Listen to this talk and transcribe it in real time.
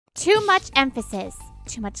Too much emphasis,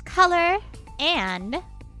 too much color, and...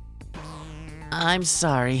 I'm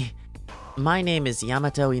sorry. My name is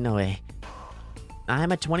Yamato Inoue.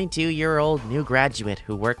 I'm a 22-year-old new graduate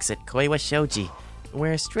who works at Kawaii Shoji,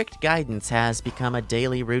 where strict guidance has become a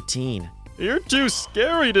daily routine. You're too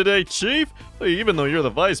scary today, Chief. Even though you're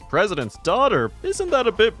the Vice President's daughter, isn't that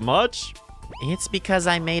a bit much? It's because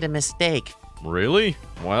I made a mistake. Really?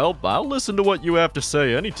 Well, I'll listen to what you have to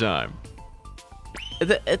say anytime.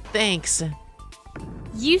 Thanks.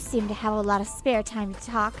 You seem to have a lot of spare time to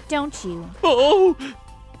talk, don't you? Oh!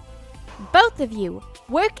 Both of you,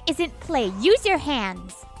 work isn't play. Use your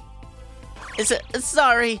hands.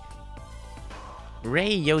 Sorry.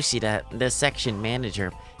 Rei Yoshida, the section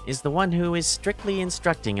manager, is the one who is strictly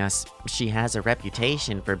instructing us. She has a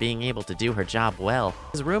reputation for being able to do her job well.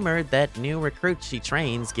 It's rumored that new recruits she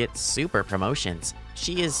trains get super promotions.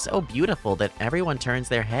 She is so beautiful that everyone turns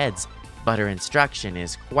their heads, but her instruction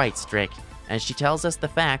is quite strict, as she tells us the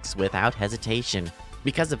facts without hesitation.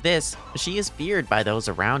 Because of this, she is feared by those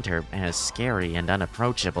around her as scary and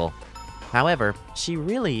unapproachable. However, she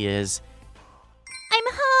really is... I'm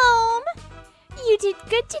home! You did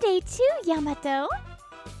good today too, Yamato.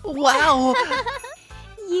 Wow!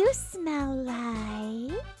 You smell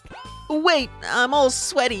like... Wait, I'm all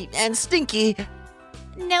sweaty and stinky.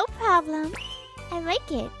 No problem. I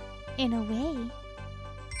like it, in a way.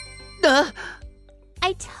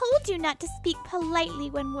 I told you not to speak politely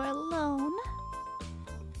when we're alone.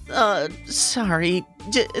 Sorry.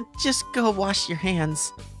 Just go wash your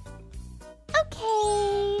hands.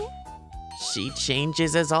 Okay. She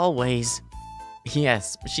changes as always.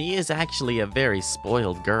 Yes, she is actually a very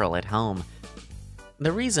spoiled girl at home.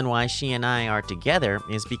 The reason why she and I are together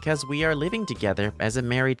is because we are living together as a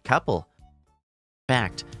married couple. In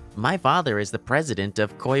fact, my father is the president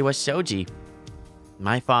of Kawaii Shoji.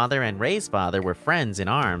 My father and Rei's father were friends in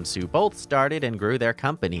arms who both started and grew their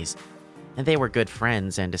companies. And they were good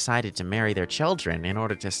friends and decided to marry their children in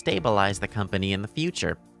order to stabilize the company in the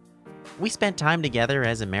future. We spent time together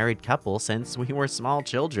as a married couple since we were small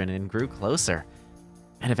children and grew closer,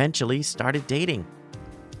 and eventually started dating.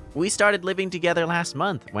 We started living together last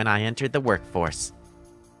month when I entered the workforce.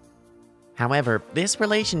 However, this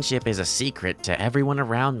relationship is a secret to everyone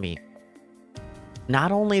around me.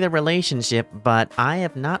 Not only the relationship, but I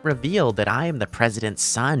have not revealed that I am the president's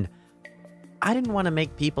son. I didn't want to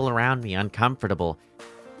make people around me uncomfortable,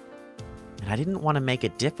 and I didn't want to make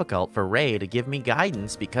it difficult for Rei to give me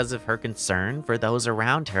guidance because of her concern for those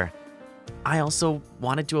around her. I also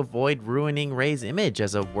wanted to avoid ruining Rei's image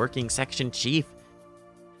as a working section chief.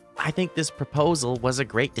 I think this proposal was a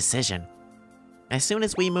great decision. As soon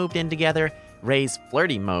as we moved in together, Rei's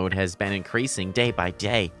flirty mode has been increasing day by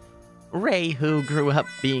day. Rei, who grew up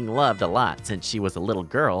being loved a lot since she was a little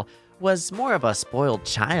girl, was more of a spoiled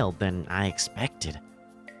child than I expected.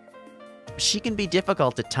 She can be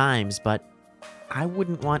difficult at times, but I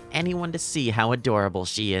wouldn't want anyone to see how adorable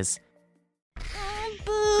she is.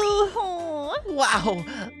 Boo! Wow!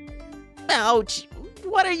 Ouch!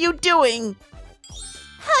 What are you doing?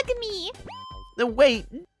 Hug me! Wait,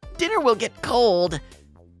 dinner will get cold.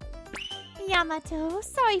 Yamato,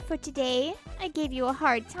 sorry for today. I gave you a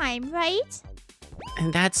hard time, right?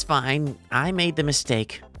 And that's fine. I made the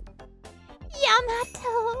mistake.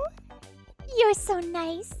 Yamato! You're so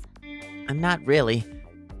nice. I'm not really.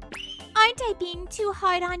 Aren't I being too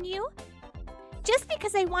hard on you? Just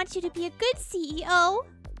because I want you to be a good CEO?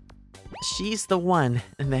 She's the one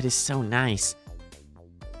that is so nice.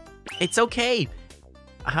 It's okay.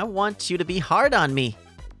 I want you to be hard on me.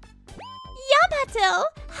 Yamato!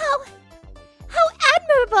 How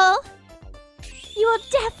admirable! You will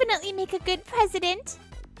definitely make a good president.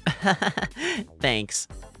 Thanks.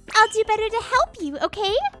 I'll do better to help you,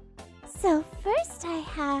 okay? So first I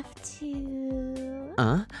have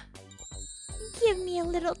to... Give me a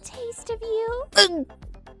little taste of you.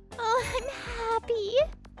 Oh, I'm happy.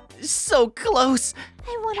 So close.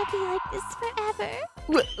 I want to be like this forever.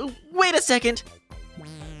 Wait a second.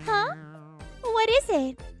 Huh? What is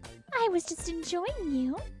it? I was just enjoying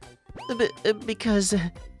you. Because...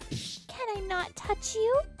 Can I not touch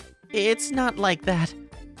you? It's not like that.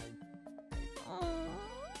 Huh.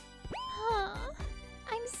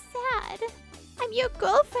 I'm sad. I'm your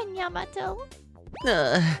girlfriend, Yamato.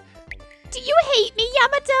 Do you hate me,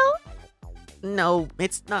 Yamato? No,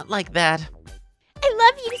 it's not like that. I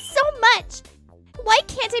love you so much. Why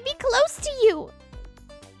can't I be close to you?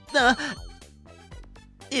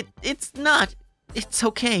 It's not. It's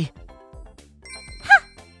okay. Ha!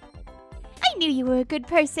 I knew you were a good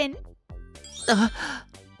person.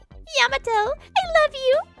 Yamato, I love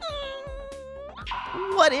you.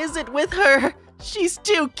 What is it with her? She's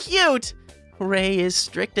too cute! Ray is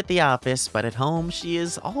strict at the office, but at home she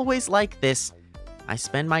is always like this. I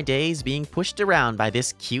spend my days being pushed around by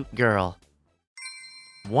this cute girl.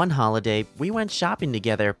 One holiday, we went shopping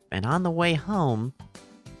together, and on the way home...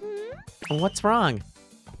 What's wrong?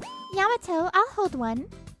 Yamato, I'll hold one.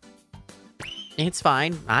 It's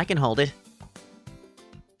fine, I can hold it.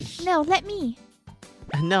 No, let me.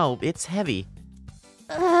 No, it's heavy.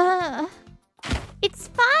 It's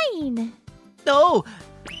fine. No!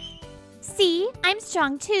 See, I'm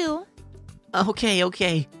strong too.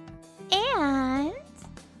 Okay. And...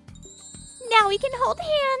 now we can hold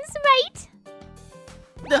hands, right?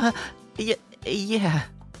 Yeah.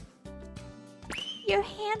 Your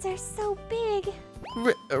hands are so big.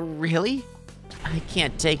 Really? I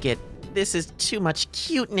can't take it. This is too much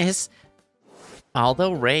cuteness.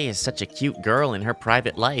 Although Ray is such a cute girl in her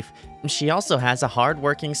private life, she also has a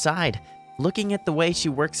hard-working side. Looking at the way she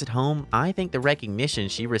works at home, I think the recognition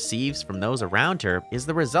she receives from those around her is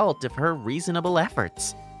the result of her reasonable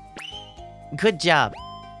efforts. Good job.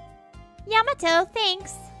 Yamato,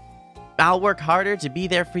 thanks. I'll work harder to be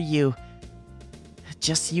there for you.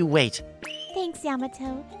 Just you wait. Thanks,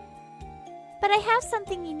 Yamato. But I have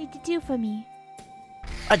something you need to do for me.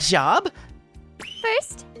 A job?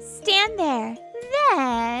 First, stand there.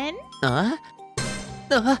 Then...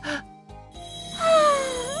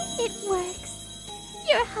 It works.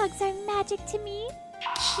 Your hugs are magic to me.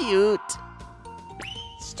 Cute.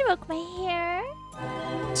 Stroke my hair.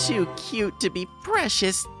 Too cute to be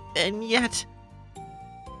precious, and yet...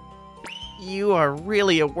 You are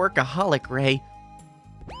really a workaholic, Ray.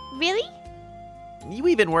 Really? You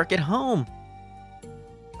even work at home.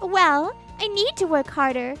 Well, I need to work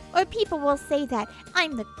harder, or people will say that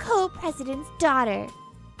I'm the co-president's daughter.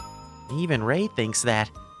 Even Ray thinks that.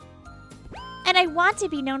 And I want to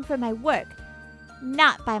be known for my work,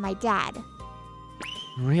 not by my dad.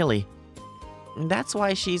 Really? That's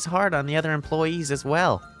why she's hard on the other employees as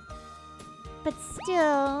well. But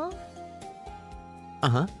still...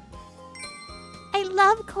 Uh-huh. I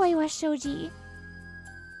love Koiwa Shoji.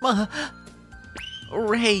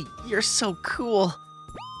 Ray, you're so cool.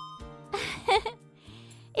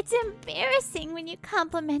 It's embarrassing when you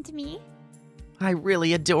compliment me. I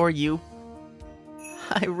really adore you.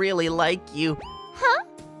 I really like you. Huh?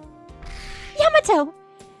 Yamato!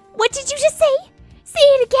 What did you just say? Say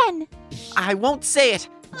it again! I won't say it.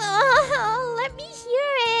 Let me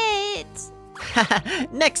hear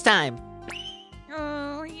it! Next time.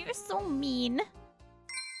 Oh, you're so mean.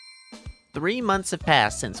 3 months have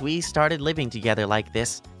passed since we started living together like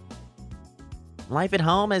this. Life at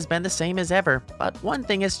home has been the same as ever, but one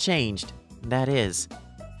thing has changed. That is...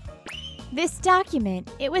 This document,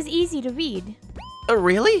 it was easy to read.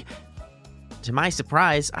 Really? To my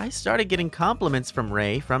surprise, I started getting compliments from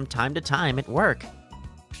Ray from time to time at work.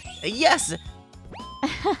 Yes!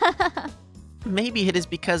 Maybe it is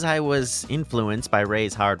because I was influenced by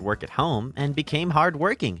Ray's hard work at home and became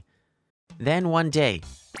hardworking. Then one day...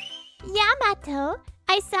 Yamato,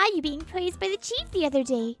 I saw you being praised by the chief the other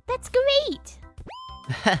day. That's great!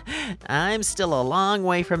 I'm still a long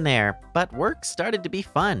way from there, but work started to be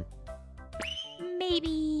fun.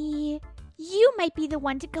 Maybe you might be the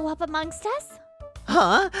one to go up amongst us?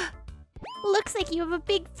 Huh? Looks like you have a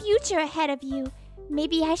big future ahead of you.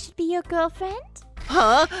 Maybe I should be your girlfriend?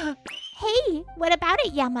 Huh? Hey, what about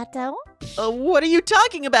it, Yamato? What are you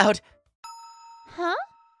talking about? Huh?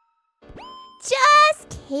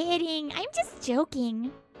 Just kidding. I'm just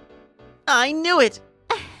joking. I knew it!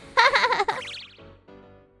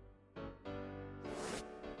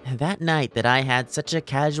 That night that I had such a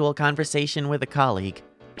casual conversation with a colleague.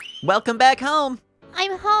 Welcome back home!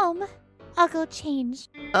 I'm home. I'll go change.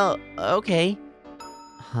 Oh, okay.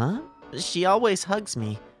 Huh? She always hugs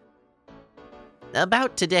me.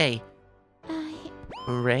 About today.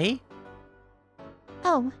 Ray?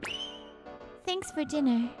 Oh. Thanks for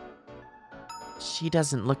dinner. She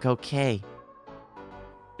doesn't look okay.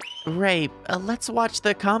 Ray, let's watch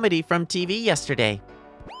the comedy from TV yesterday.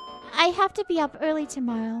 I have to be up early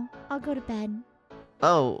tomorrow. I'll go to bed.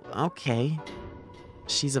 Oh, okay.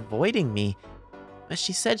 She's avoiding me.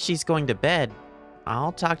 She said she's going to bed.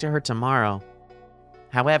 I'll talk to her tomorrow.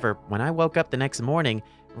 However, when I woke up the next morning,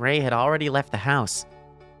 Ray had already left the house.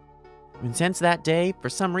 And since that day, for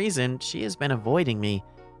some reason, she has been avoiding me.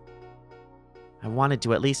 I wanted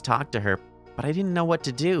to at least talk to her, but I didn't know what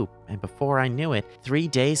to do, and before I knew it, 3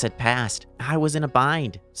 days had passed. I was in a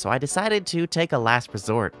bind, so I decided to take a last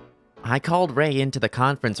resort. I called Ray into the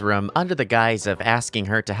conference room under the guise of asking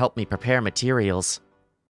her to help me prepare materials.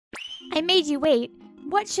 I made you wait.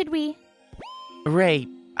 What should we... Ray,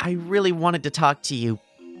 I really wanted to talk to you.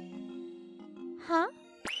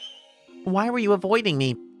 Why were you avoiding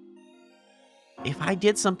me? If I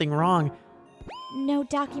did something wrong... No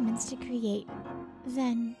documents to create.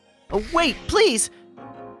 Then... Oh, wait, please!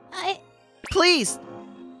 I... Please!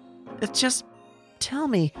 Just tell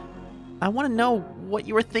me. I want to know what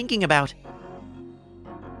you were thinking about.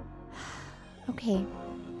 Okay.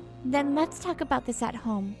 Then let's talk about this at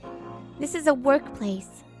home. This is a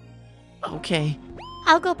workplace. Okay.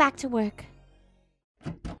 I'll go back to work.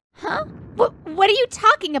 Huh? What are you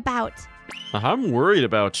talking about? I'm worried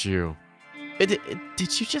about you. Did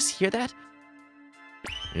you just hear that?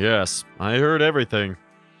 Yes, I heard everything.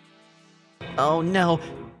 Oh no.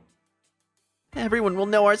 Everyone will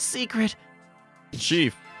know our secret.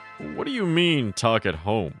 Chief, what do you mean, talk at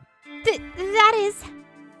home? That is...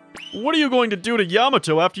 What are you going to do to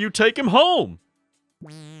Yamato after you take him home?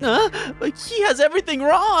 He has everything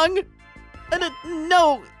wrong!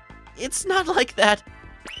 No, it's not like that.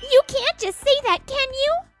 You can't just say that, can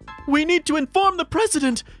you? We need to inform the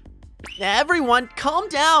president! Everyone, calm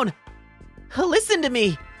down! Listen to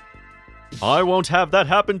me! I won't have that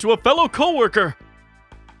happen to a fellow coworker!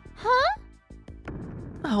 Huh?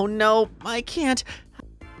 Oh no, I can't.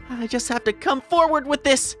 I just have to come forward with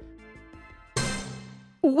this.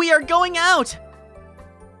 We are going out!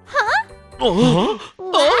 Huh?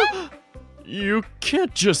 What? You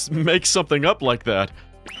can't just make something up like that.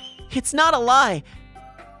 It's not a lie.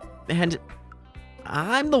 And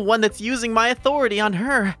I'm the one that's using my authority on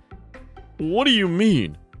her. What do you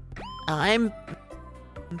mean? I'm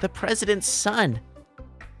the president's son.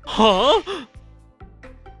 Huh?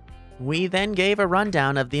 We then gave a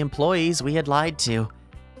rundown of the employees we had lied to.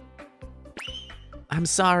 I'm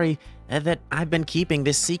sorry that I've been keeping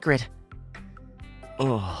this secret.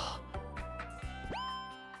 Ugh.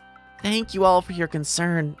 Thank you all for your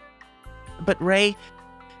concern. But Ray,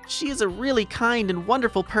 she is a really kind and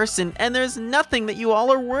wonderful person, and there's nothing that you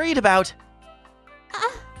all are worried about.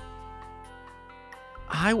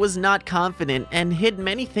 I was not confident and hid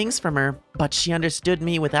many things from her, but she understood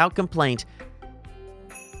me without complaint.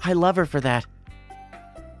 I love her for that.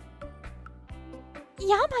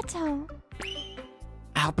 Yamato.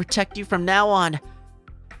 I'll protect you from now on.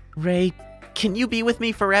 Ray, can you be with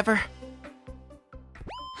me forever?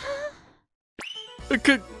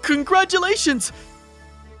 Congratulations!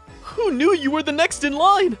 Who knew you were the next in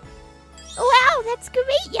line? Wow, that's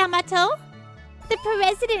great, Yamato. The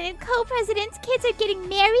president and co-president's kids are getting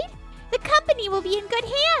married. The company will be in good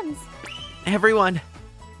hands. Everyone,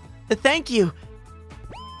 thank you.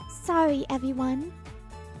 Sorry, everyone.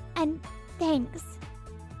 And thanks.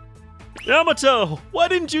 Yamato, why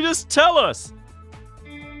didn't you just tell us?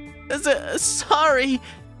 Sorry.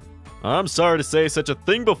 I'm sorry to say such a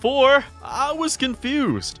thing before. I was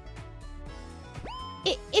confused.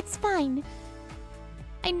 It's fine.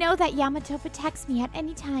 I know that Yamato protects me at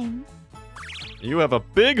any time. You have a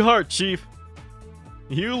big heart, Chief.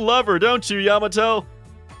 You love her, don't you, Yamato?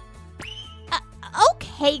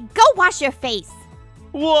 Okay, go wash your face.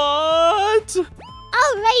 What?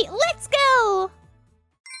 All right, let's go.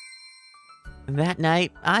 That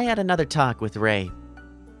night, I had another talk with Ray.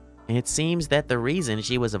 It seems that the reason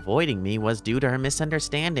she was avoiding me was due to her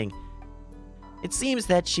misunderstanding. It seems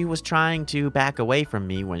that she was trying to back away from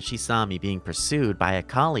me when she saw me being pursued by a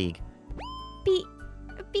colleague.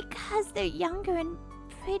 Because they're younger and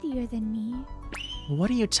prettier than me. What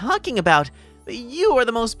are you talking about? You are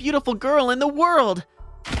the most beautiful girl in the world!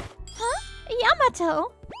 Huh?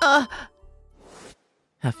 Yamato?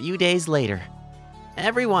 A few days later,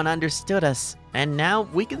 everyone understood us, and now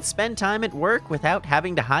we can spend time at work without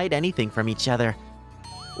having to hide anything from each other.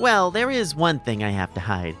 Well, there is one thing I have to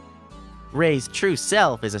hide. Ray's true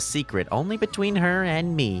self is a secret only between her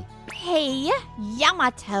and me. Hey,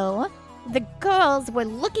 Yamato. The girls were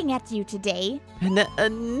looking at you today.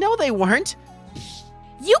 No, they weren't.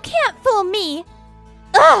 You can't fool me.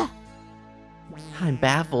 Ugh! I'm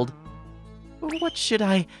baffled. What should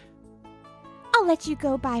I... I'll let you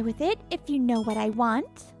go by with it if you know what I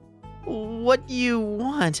want. What do you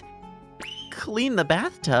want? Clean the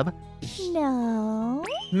bathtub? No.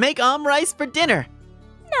 Make rice for dinner?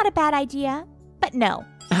 Not a bad idea, but no.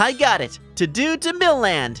 I got it. To do to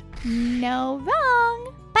Millland. No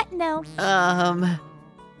wrong, but no. Ugh.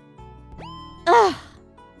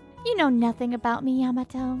 You know nothing about me,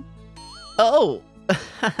 Yamato. Oh.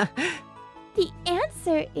 The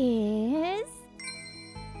answer is...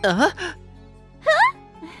 Huh?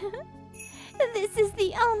 This is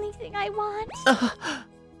the only thing I want.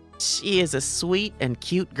 She is a sweet and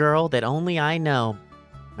cute girl that only I know,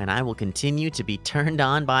 and I will continue to be turned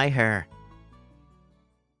on by her.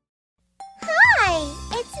 Hi,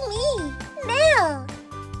 it's me, Mel.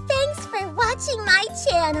 Thanks for watching my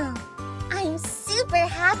channel.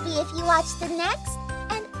 happy if you watch the next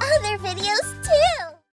and other videos